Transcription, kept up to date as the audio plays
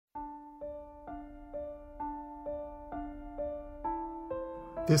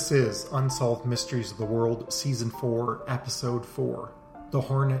This is Unsolved Mysteries of the World, Season 4, Episode 4, The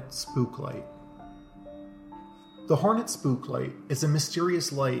Hornet Spooklight. The Hornet Spooklight is a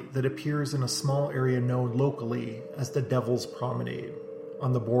mysterious light that appears in a small area known locally as the Devil's Promenade,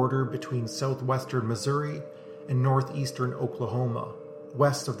 on the border between southwestern Missouri and northeastern Oklahoma,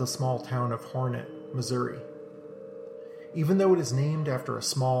 west of the small town of Hornet, Missouri. Even though it is named after a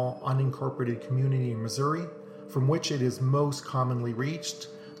small, unincorporated community in Missouri, from which it is most commonly reached,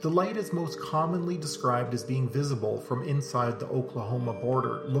 the light is most commonly described as being visible from inside the Oklahoma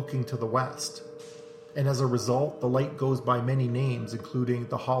border looking to the west. And as a result, the light goes by many names, including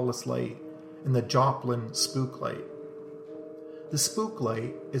the Hollis Light and the Joplin Spook Light. The spook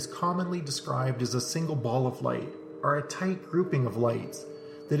light is commonly described as a single ball of light, or a tight grouping of lights,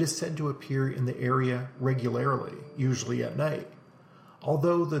 that is said to appear in the area regularly, usually at night.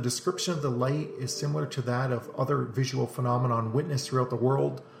 Although the description of the light is similar to that of other visual phenomenon witnessed throughout the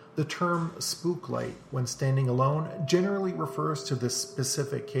world, the term spook light, when standing alone, generally refers to this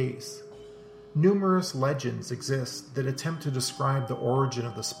specific case. Numerous legends exist that attempt to describe the origin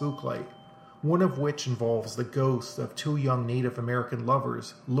of the spook light, one of which involves the ghosts of two young Native American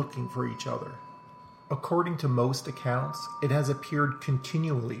lovers looking for each other. According to most accounts, it has appeared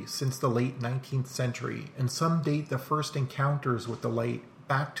continually since the late 19th century, and some date the first encounters with the light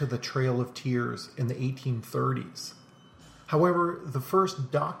back to the Trail of Tears in the 1830s. However, the first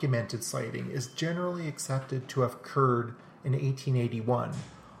documented sighting is generally accepted to have occurred in 1881,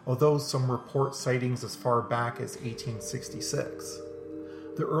 although some report sightings as far back as 1866.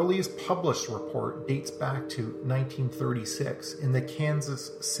 The earliest published report dates back to 1936 in the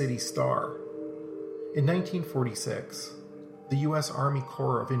Kansas City Star. In 1946, the U.S. Army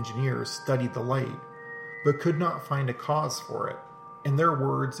Corps of Engineers studied the light, but could not find a cause for it. In their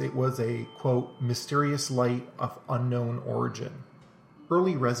words, it was a, quote, mysterious light of unknown origin.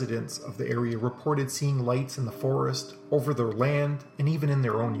 Early residents of the area reported seeing lights in the forest, over their land, and even in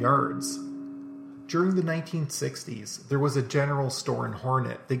their own yards. During the 1960s, there was a general store in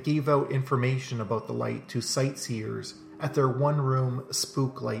Hornet that gave out information about the light to sightseers at their one-room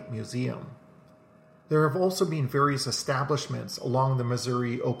Spook Light Museum. There have also been various establishments along the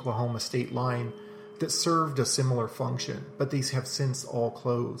Missouri-Oklahoma state line that served a similar function, but these have since all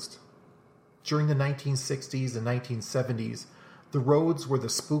closed. During the 1960s and 1970s, the roads where the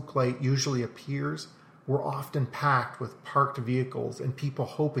spook light usually appears were often packed with parked vehicles and people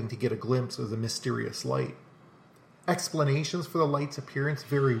hoping to get a glimpse of the mysterious light. Explanations for the light's appearance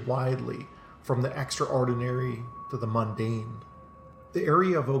vary widely, from the extraordinary to the mundane. The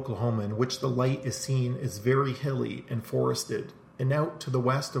area of Oklahoma in which the light is seen is very hilly and forested, and out to the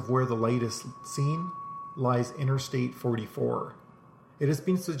west of where the light is seen lies Interstate 44. It has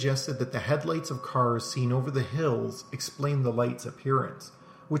been suggested that the headlights of cars seen over the hills explain the light's appearance,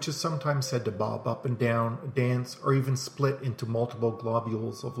 which is sometimes said to bob up and down, dance, or even split into multiple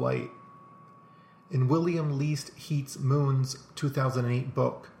globules of light. In William Least Heat's Moon's 2008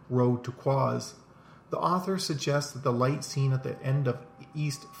 book, Road to Quoz, the author suggests that the light seen at the end of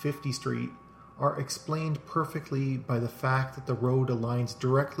East 50th Street are explained perfectly by the fact that the road aligns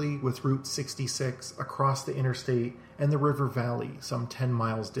directly with Route 66 across the interstate and the river valley, some 10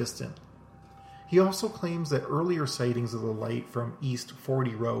 miles distant. He also claims that earlier sightings of the light from East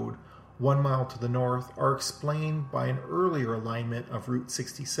 40 Road, 1 mile to the north, are explained by an earlier alignment of Route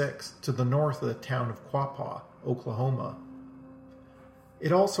 66 to the north of the town of Quapaw, Oklahoma.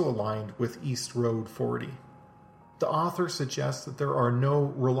 It also aligned with East Road 40. The author suggests that there are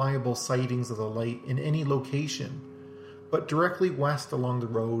no reliable sightings of the light in any location, but directly west along the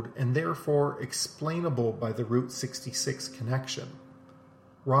road and therefore explainable by the Route 66 connection.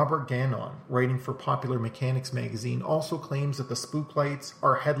 Robert Gannon, writing for Popular Mechanics magazine, also claims that the spook lights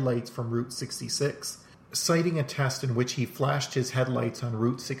are headlights from Route 66, citing a test in which he flashed his headlights on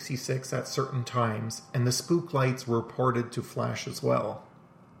Route 66 at certain times, and the spook lights were reported to flash as well.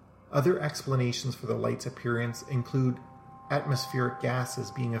 Other explanations for the light's appearance include atmospheric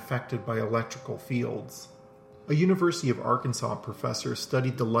gases being affected by electrical fields. A University of Arkansas professor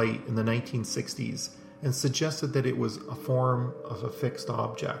studied the light in the 1960s and suggested that it was a form of a fixed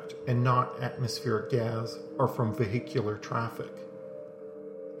object and not atmospheric gas or from vehicular traffic.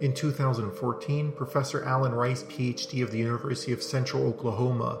 In 2014, Professor Alan Rice, PhD of the University of Central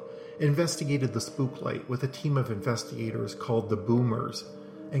Oklahoma, investigated the spook light with a team of investigators called the Boomers,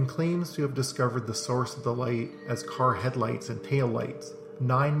 and claims to have discovered the source of the light as car headlights and taillights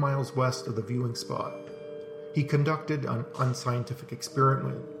 9 miles west of the viewing spot. He conducted an unscientific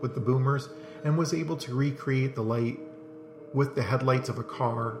experiment with the Boomers and was able to recreate the light with the headlights of a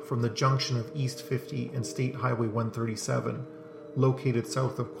car from the junction of East 50 and State Highway 137 located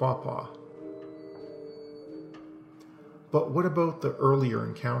south of Quapaw. But what about the earlier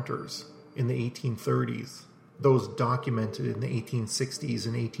encounters in the 1830s, those documented in the 1860s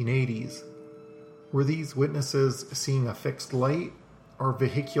and 1880s? Were these witnesses seeing a fixed light or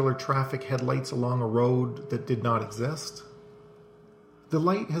vehicular traffic headlights along a road that did not exist? The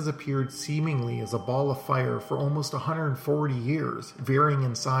light has appeared seemingly as a ball of fire for almost 140 years, varying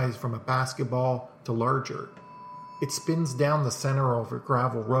in size from a basketball to larger. It spins down the center of a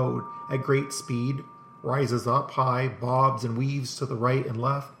gravel road at great speed, rises up high, bobs and weaves to the right and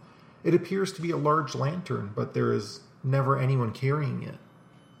left. It appears to be a large lantern, but there is never anyone carrying it.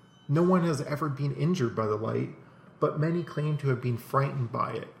 No one has ever been injured by the light, but many claim to have been frightened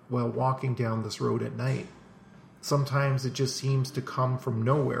by it while walking down this road at night. Sometimes it just seems to come from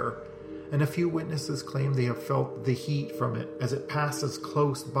nowhere, and a few witnesses claim they have felt the heat from it as it passes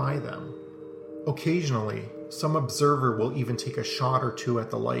close by them. Occasionally, some observer will even take a shot or two at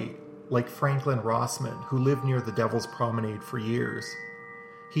the light, like Franklin Rossman, who lived near the Devil's Promenade for years.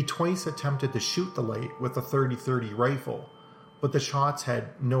 He twice attempted to shoot the light with a .30-30 rifle, but the shots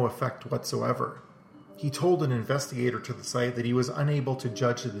had no effect whatsoever. He told an investigator to the site that he was unable to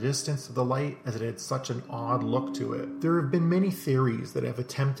judge the distance of the light as it had such an odd look to it. There have been many theories that have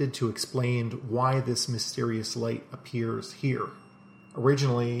attempted to explain why this mysterious light appears here.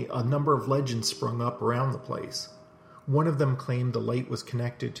 Originally, a number of legends sprung up around the place. One of them claimed the light was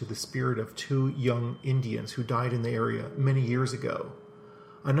connected to the spirit of 2 young Indians who died in the area many years ago.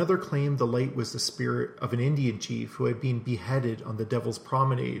 Another claimed the light was the spirit of an Indian chief who had been beheaded on the Devil's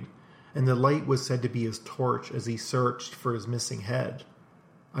Promenade, and the light was said to be his torch as he searched for his missing head.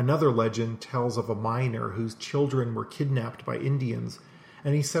 Another legend tells of a miner whose children were kidnapped by Indians,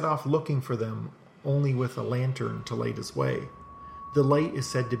 and he set off looking for them only with a lantern to light his way. The light is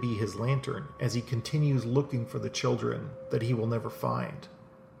said to be his lantern as he continues looking for the children that he will never find.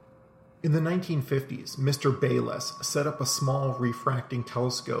 In the 1950s, Mr. Bayliss set up a small refracting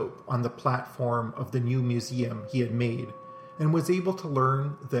telescope on the platform of the new museum he had made, and was able to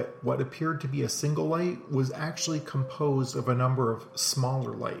learn that what appeared to be a single light was actually composed of a number of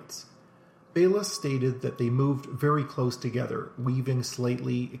smaller lights. Bayliss stated that they moved very close together, weaving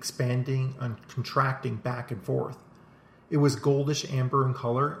slightly, expanding and contracting back and forth. It was goldish amber in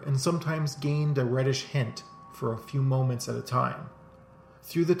color and sometimes gained a reddish hint for a few moments at a time.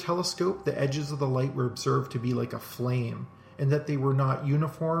 Through the telescope, the edges of the light were observed to be like a flame, and that they were not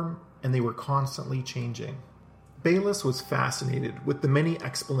uniform and they were constantly changing. Bayliss was fascinated with the many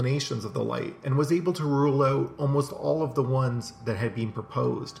explanations of the light and was able to rule out almost all of the ones that had been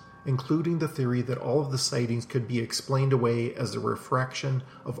proposed, including the theory that all of the sightings could be explained away as a refraction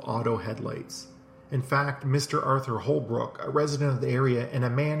of auto headlights. In fact, Mr. Arthur Holbrook, a resident of the area and a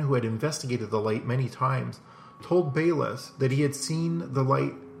man who had investigated the light many times, told Bayliss that he had seen the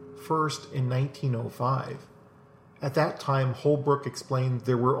light first in 1905. At that time, Holbrook explained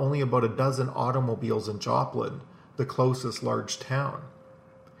there were only about a dozen automobiles in Joplin, the closest large town.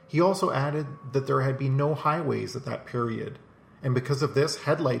 He also added that there had been no highways at that period, and because of this,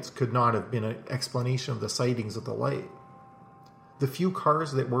 headlights could not have been an explanation of the sightings of the light. The few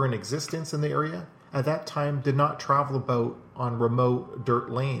cars that were in existence in the area at that time did not travel about on remote dirt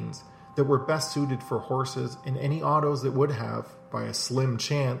lanes that were best suited for horses, and any autos that would have, by a slim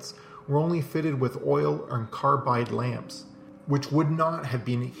chance, were only fitted with oil or carbide lamps, which would not have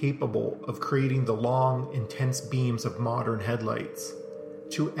been capable of creating the long, intense beams of modern headlights.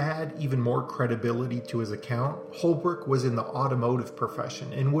 To add even more credibility to his account, Holbrook was in the automotive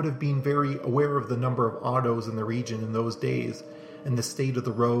profession and would have been very aware of the number of autos in the region in those days and the state of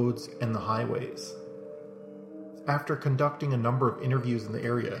the roads and the highways. After conducting a number of interviews in the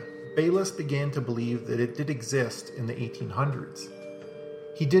area, Bayliss began to believe that it did exist in the 1800s.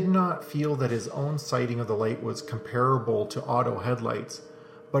 He did not feel that his own sighting of the light was comparable to auto headlights,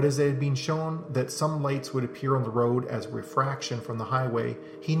 but as it had been shown that some lights would appear on the road as refraction from the highway,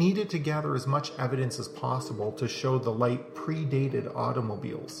 he needed to gather as much evidence as possible to show the light predated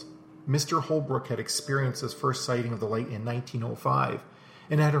automobiles. Mr. Holbrook had experienced his first sighting of the light in 1905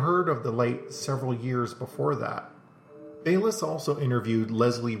 and had heard of the light several years before that. Bayliss also interviewed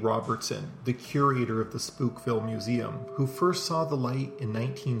Leslie Robertson, the curator of the Spookville Museum, who first saw the light in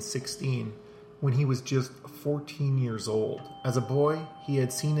 1916 when he was just 14 years old. As a boy, he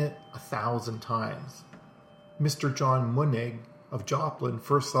had seen it 1,000 times. Mr. John Munnig of Joplin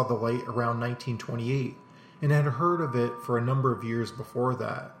first saw the light around 1928 and had heard of it for a number of years before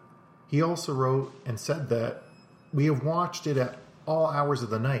that. He also wrote and said that, "We have watched it at all hours of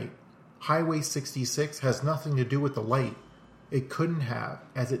the night. Highway 66 has nothing to do with the light. It couldn't have,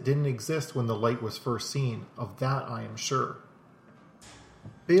 as it didn't exist when the light was first seen. Of that I am sure."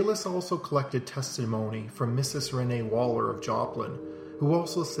 Bayliss also collected testimony from Mrs. Renee Waller of Joplin, who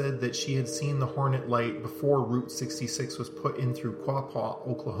also said that she had seen the Hornet Light before Route 66 was put in through Quapaw,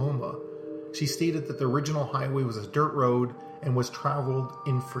 Oklahoma. She stated that the original highway was a dirt road and was traveled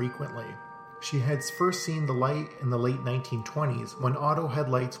infrequently. She had first seen the light in the late 1920s, when auto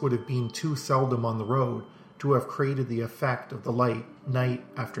headlights would have been too seldom on the road to have created the effect of the light night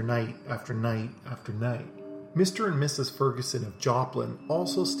after night after night after night. Mr. and Mrs. Ferguson of Joplin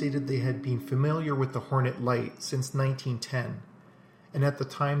also stated they had been familiar with the Hornet Light since 1910, and at the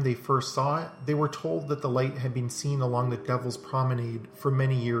time they first saw it, they were told that the light had been seen along the Devil's Promenade for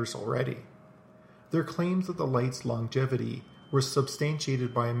many years already. Their claims of the light's longevity were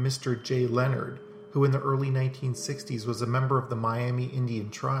substantiated by a Mr. J. Leonard, who in the early 1960s was a member of the Miami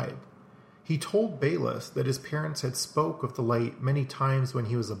Indian tribe. He told Bayliss that his parents had spoke of the light many times when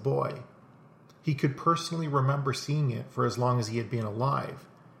he was a boy. He could personally remember seeing it for as long as he had been alive.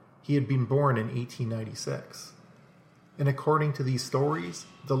 He had been born in 1896. And according to these stories,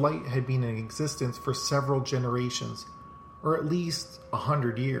 the light had been in existence for several generations, or at least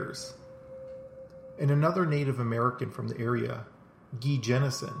 100 years. And another Native American from the area, Guy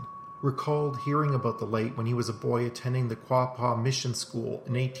Jennison, recalled hearing about the light when he was a boy attending the Quapaw Mission School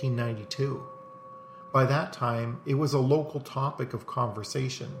in 1892. By that time, it was a local topic of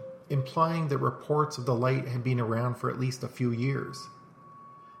conversation, implying that reports of the light had been around for at least a few years.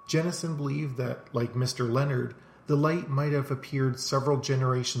 Jennison believed that, like Mr. Leonard, the light might have appeared several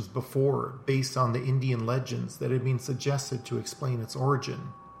generations before based on the Indian legends that had been suggested to explain its origin.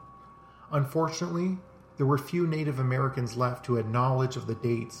 Unfortunately, there were few Native Americans left who had knowledge of the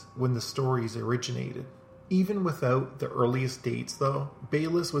dates when the stories originated. Even without the earliest dates, though,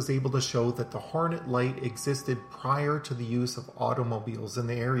 Bayliss was able to show that the Hornet Light existed prior to the use of automobiles in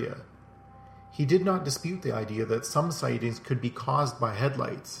the area. He did not dispute the idea that some sightings could be caused by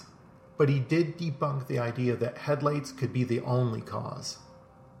headlights, but he did debunk the idea that headlights could be the only cause.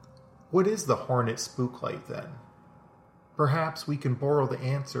 What is the Hornet Spook Light, then? Perhaps we can borrow the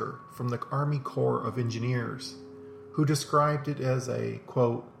answer from the Army Corps of Engineers, who described it as a,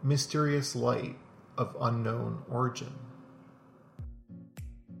 quote, mysterious light of unknown origin.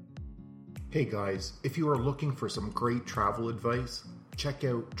 Hey guys, if you are looking for some great travel advice, check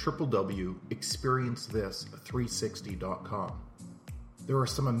out www.experiencethis360.com. There are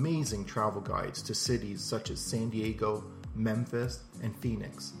some amazing travel guides to cities such as San Diego, Memphis, and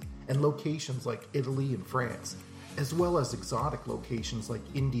Phoenix, and locations like Italy and France, as well as exotic locations like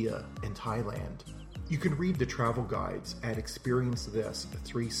India and Thailand. You can read the travel guides at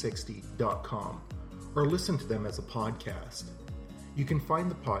experiencethis360.com or listen to them as a podcast. You can find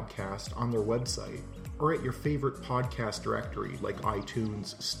the podcast on their website or at your favorite podcast directory like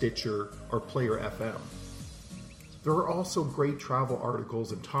iTunes, Stitcher, or Player FM. There are also great travel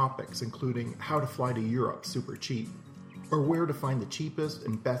articles and topics including how to fly to Europe super cheap, or where to find the cheapest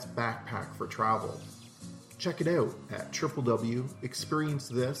and best backpack for travel. Check it out at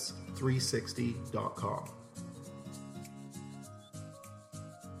www.experiencethis360.com.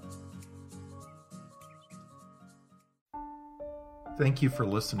 Thank you for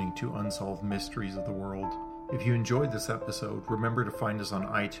listening to Unsolved Mysteries of the World. If you enjoyed this episode, remember to find us on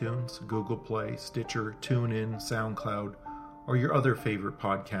iTunes, Google Play, Stitcher, TuneIn, SoundCloud, or your other favorite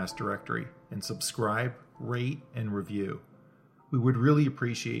podcast directory, and subscribe, rate, and review. We would really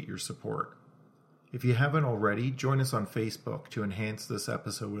appreciate your support. If you haven't already, join us on Facebook to enhance this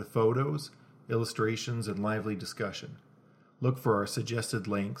episode with photos, illustrations, and lively discussion. Look for our suggested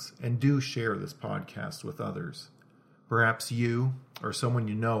links, and do share this podcast with others. Perhaps you or someone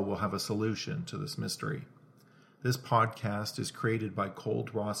you know will have a solution to this mystery. This podcast is created by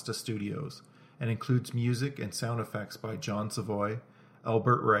Cold Rasta Studios and includes music and sound effects by John Savoy,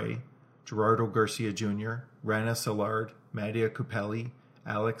 Albert Ray, Gerardo Garcia Jr., Rana Szilard, Mattia Capelli,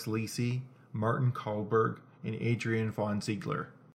 Alex Lisi, Martin Kahlberg, and Adrian von Ziegler.